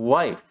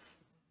life.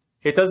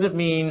 It doesn't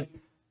mean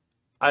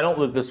I don't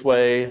live this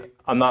way,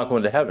 I'm not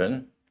going to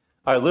heaven.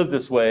 I live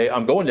this way,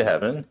 I'm going to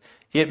heaven.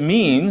 It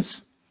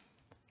means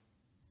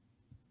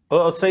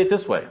Well, let's say it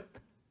this way.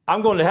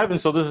 I'm going to heaven,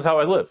 so this is how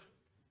I live.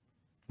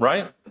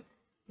 Right?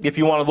 If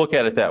you want to look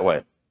at it that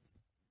way.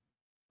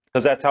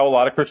 Because that's how a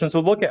lot of Christians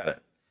would look at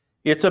it.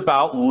 It's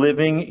about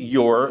living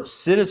your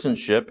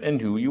citizenship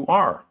and who you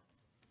are.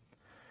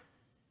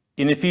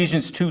 In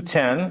Ephesians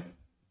 2:10,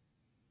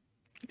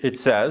 it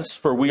says,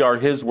 "For we are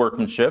his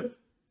workmanship,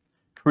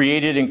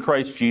 created in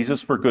Christ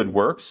Jesus for good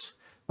works,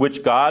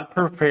 which God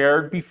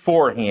prepared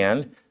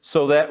beforehand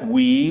so that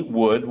we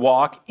would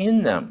walk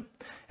in them."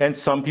 And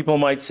some people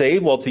might say,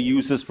 well, to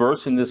use this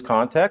verse in this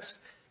context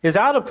is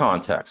out of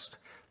context,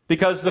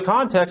 because the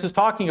context is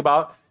talking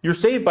about you're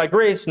saved by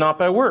grace, not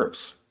by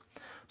works.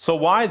 So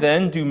why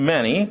then do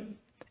many,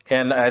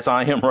 and as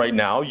I am right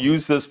now,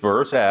 use this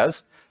verse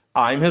as,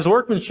 I'm his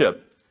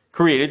workmanship,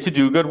 created to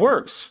do good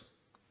works?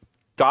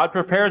 God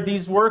prepared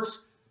these works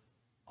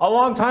a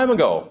long time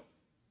ago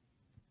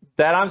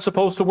that I'm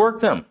supposed to work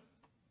them,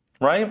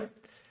 right?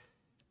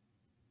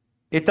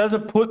 It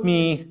doesn't put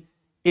me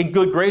in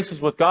good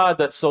graces with God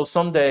that so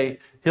someday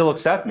he'll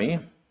accept me.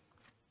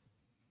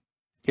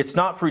 It's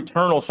not for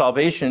eternal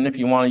salvation, if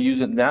you want to use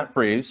it in that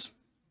phrase,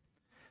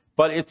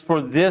 but it's for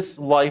this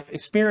life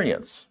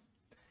experience.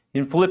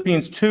 In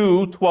Philippians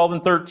 2:12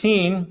 and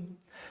 13,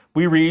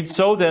 we read,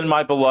 "So then,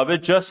 my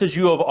beloved, just as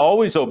you have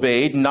always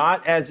obeyed,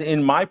 not as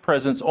in my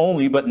presence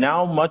only, but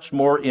now much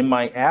more in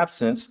my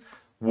absence,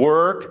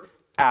 work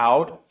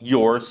out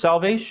your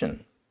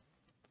salvation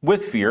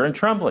with fear and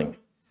trembling.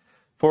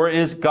 For it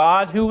is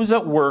God who is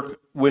at work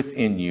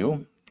in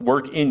you,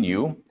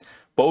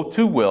 both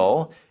to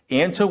will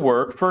and to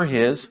work for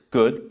his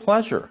good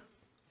pleasure."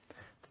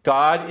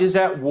 God is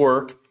at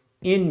work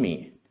in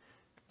me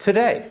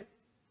today,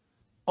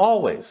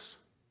 always.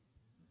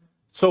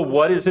 So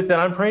what is it that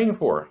I'm praying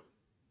for?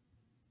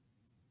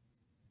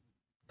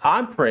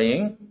 I'm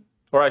praying,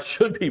 or I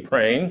should be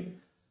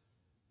praying,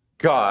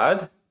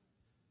 God,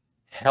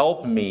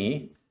 help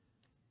me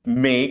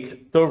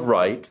make the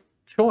right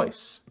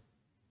choice.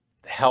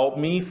 Help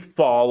me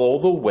follow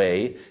the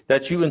way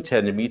that you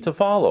intended me to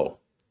follow.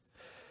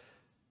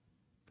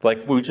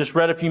 Like we just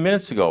read a few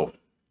minutes ago.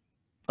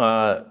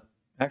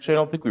 Actually, I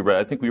don't think we read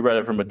it. I think we read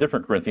it from a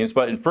different Corinthians,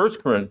 but in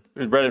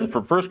we read it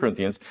from 1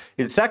 Corinthians.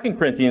 In 2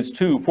 Corinthians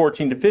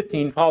 2:14 to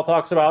 15, Paul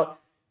talks about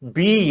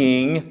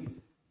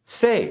being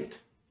saved.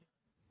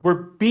 We're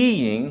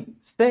being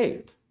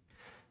saved.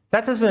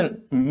 That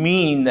doesn't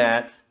mean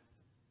that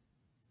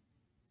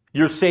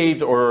you're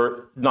saved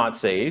or not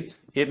saved.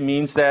 It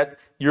means that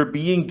you're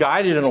being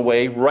guided in a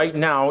way right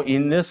now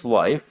in this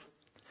life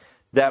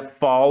that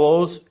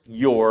follows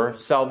your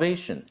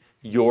salvation,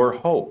 your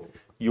hope,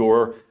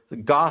 your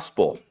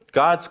gospel,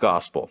 God's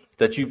gospel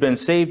that you've been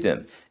saved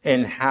in.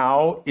 And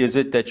how is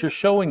it that you're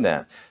showing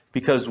that?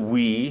 Because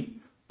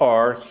we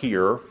are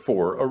here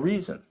for a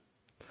reason.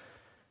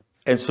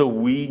 And so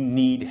we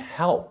need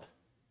help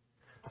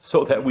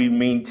so that we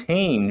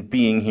maintain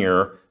being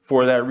here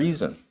for that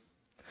reason.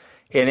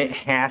 And it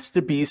has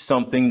to be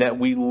something that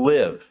we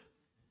live,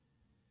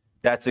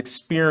 that's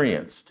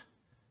experienced,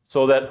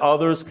 so that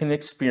others can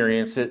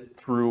experience it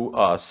through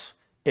us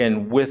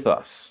and with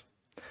us.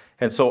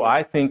 And so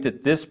I think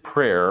that this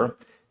prayer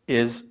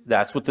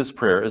that's what this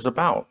prayer is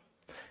about.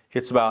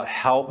 It's about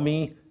help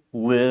me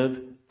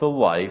live the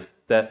life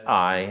that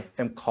I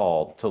am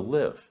called to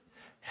live.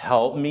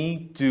 Help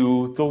me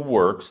do the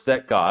works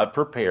that God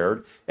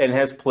prepared and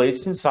has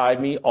placed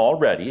inside me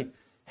already.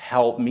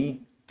 Help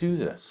me do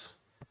this.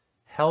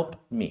 Help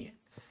me.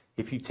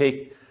 If you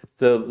take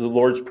the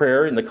Lord's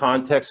Prayer in the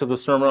context of the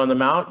Sermon on the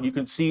Mount, you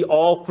can see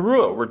all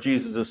through it where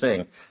Jesus is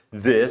saying,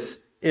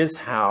 this is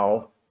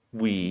how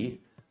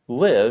we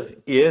live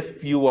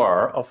if you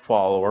are a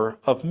follower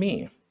of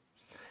me.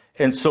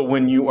 And so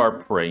when you are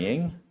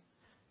praying,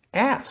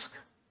 ask,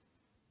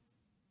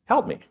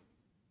 help me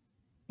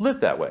live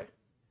that way.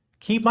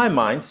 Keep my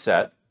mind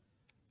set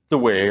the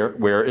way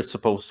where it's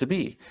supposed to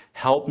be.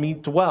 Help me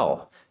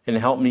dwell and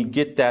help me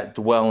get that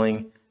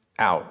dwelling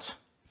out.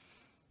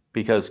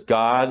 Because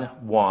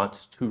God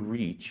wants to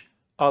reach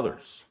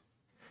others.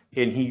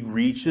 And he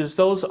reaches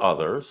those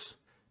others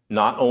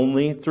not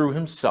only through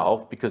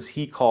himself, because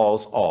he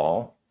calls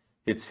all,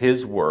 it's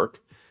his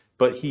work,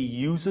 but he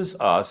uses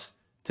us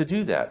to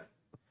do that.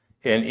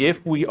 And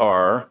if we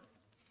are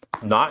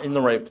not in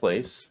the right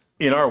place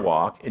in our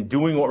walk and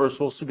doing what we're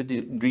supposed to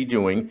be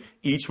doing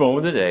each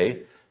moment of the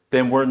day,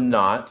 then we're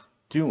not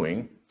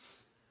doing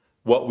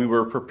what we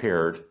were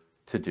prepared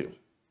to do.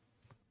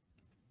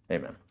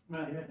 Amen.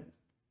 Amen.